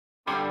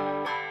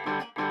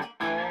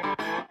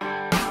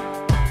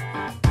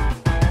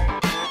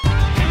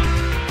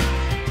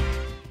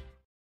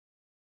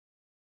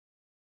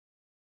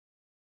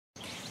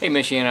Hey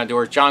Michigan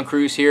Outdoors, John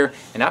Cruz here,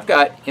 and I've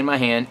got in my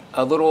hand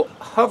a little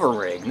hover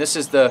rig. And this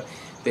is the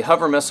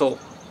hover missile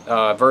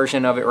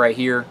version of it right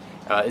here.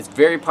 It's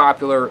very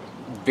popular,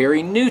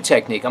 very new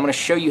technique. I'm going to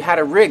show you how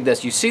to rig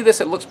this. You see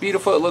this, it looks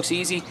beautiful, it looks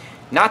easy.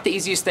 Not the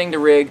easiest thing to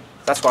rig.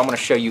 That's why I'm going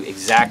to show you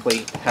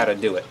exactly how to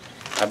do it.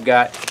 I've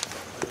got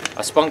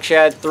a Spunk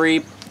Shad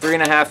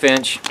 3.5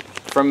 inch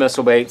from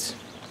Missile Baits,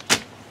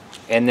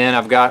 and then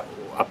I've got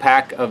a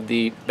pack of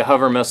the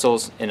hover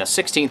missiles in a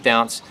 1/16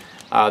 ounce.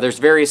 There's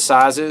various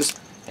sizes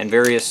and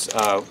various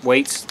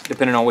weights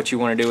depending on what you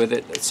want to do with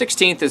it.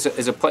 1/16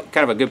 is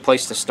kind of a good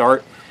place to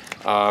start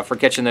for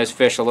catching those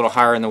fish a little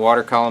higher in the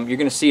water column. You're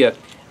going to see a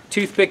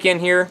toothpick in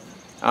here.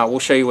 We'll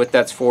show you what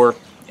that's for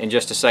in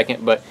just a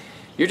second, but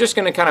you're just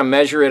going to kind of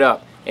measure it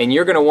up, and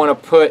you're going to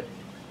want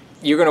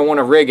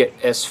to rig it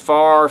as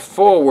far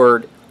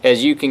forward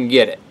as you can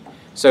get it.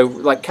 So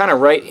like kind of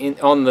right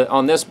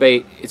on this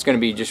bait, it's going to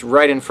be just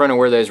right in front of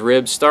where those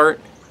ribs start,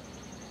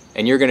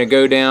 and you're going to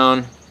go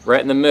down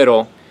right in the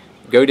middle,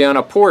 go down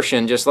a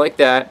portion just like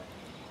that,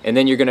 and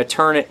then you're going to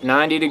turn it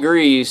 90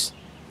 degrees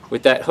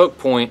with that hook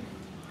point,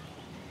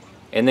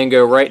 and then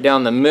go right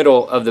down the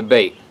middle of the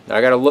bait.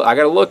 I gotta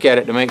look at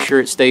it to make sure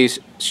it stays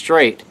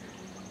straight,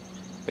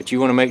 but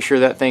you want to make sure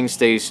that thing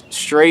stays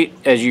straight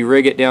as you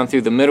rig it down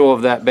through the middle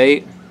of that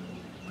bait.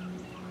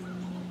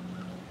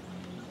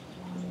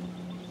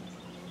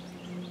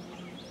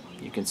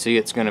 You can see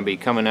it's going to be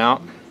coming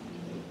out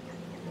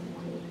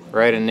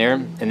right in there,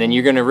 and then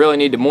you're going to really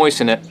need to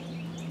moisten it.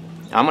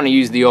 I'm going to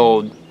use the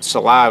old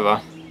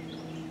saliva.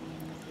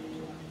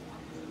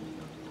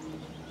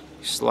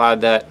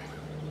 Slide that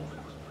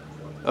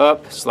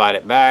up, slide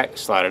it back,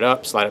 slide it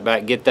up, slide it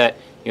back. Get that.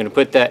 You're going to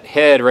put that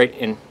head right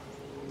in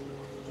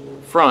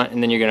front,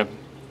 and then you're going to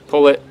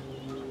pull it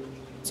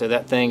so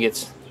that thing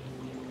gets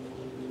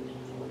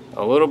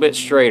a little bit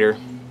straighter.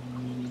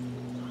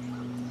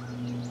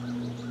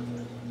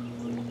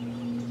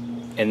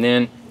 And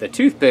then the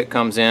toothpick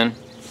comes in.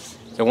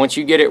 So once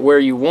you get it where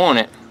you want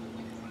it,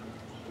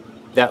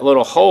 that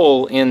little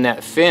hole in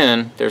that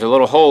fin, there's a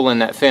little hole in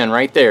that fin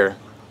right there.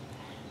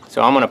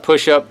 So I'm going to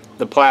push up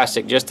the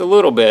plastic just a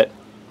little bit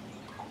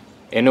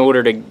in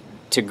order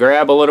to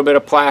grab a little bit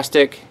of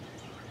plastic,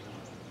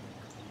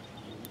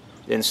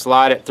 then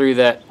slide it through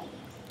that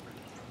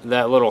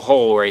little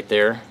hole right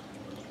there.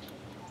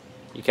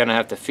 You kind of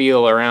have to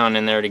feel around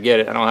in there to get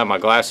it. I don't have my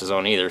glasses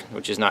on either,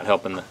 which is not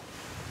helping the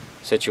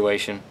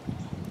situation.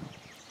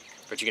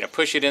 But you're going to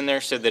push it in there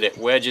so that it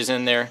wedges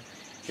in there.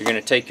 You're going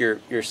to take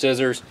your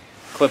scissors,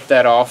 clip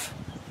that off,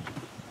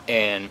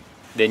 and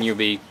then you'll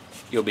be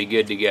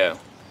good to go.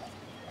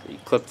 So you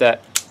clip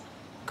that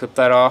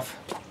off.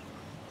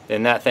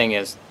 Then that thing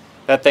is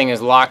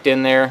locked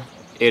in there.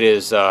 It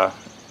is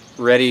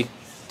ready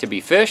to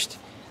be fished,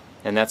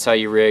 and that's how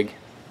you rig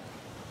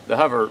the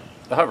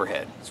hover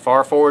head as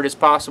far forward as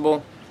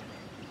possible.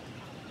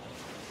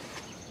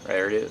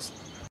 There it is.